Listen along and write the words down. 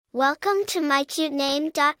Welcome to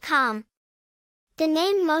mycutename.com. The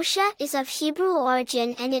name Moshe is of Hebrew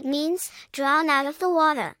origin and it means, drawn out of the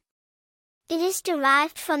water. It is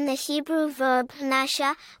derived from the Hebrew verb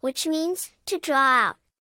masha, which means, to draw out.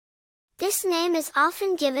 This name is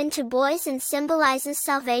often given to boys and symbolizes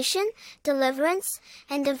salvation, deliverance,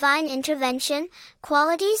 and divine intervention,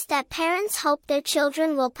 qualities that parents hope their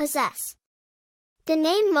children will possess. The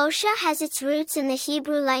name Moshe has its roots in the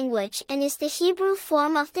Hebrew language and is the Hebrew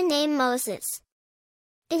form of the name Moses.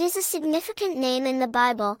 It is a significant name in the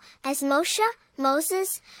Bible, as Moshe,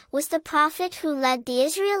 Moses, was the prophet who led the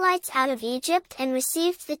Israelites out of Egypt and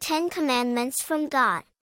received the Ten Commandments from God.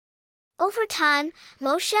 Over time,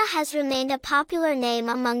 Moshe has remained a popular name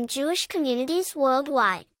among Jewish communities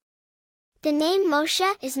worldwide. The name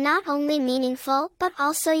Moshe is not only meaningful but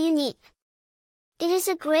also unique. It is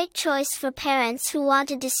a great choice for parents who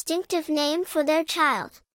want a distinctive name for their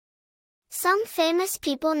child. Some famous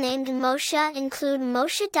people named Moshe include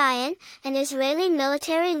Moshe Dayan, an Israeli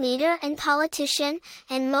military leader and politician,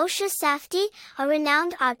 and Moshe Safdie, a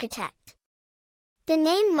renowned architect. The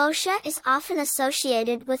name Moshe is often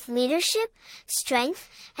associated with leadership,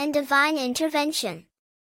 strength, and divine intervention.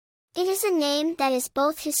 It is a name that is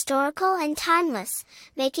both historical and timeless,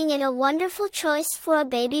 making it a wonderful choice for a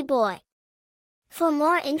baby boy. For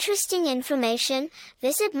more interesting information,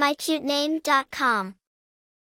 visit mycutename.com.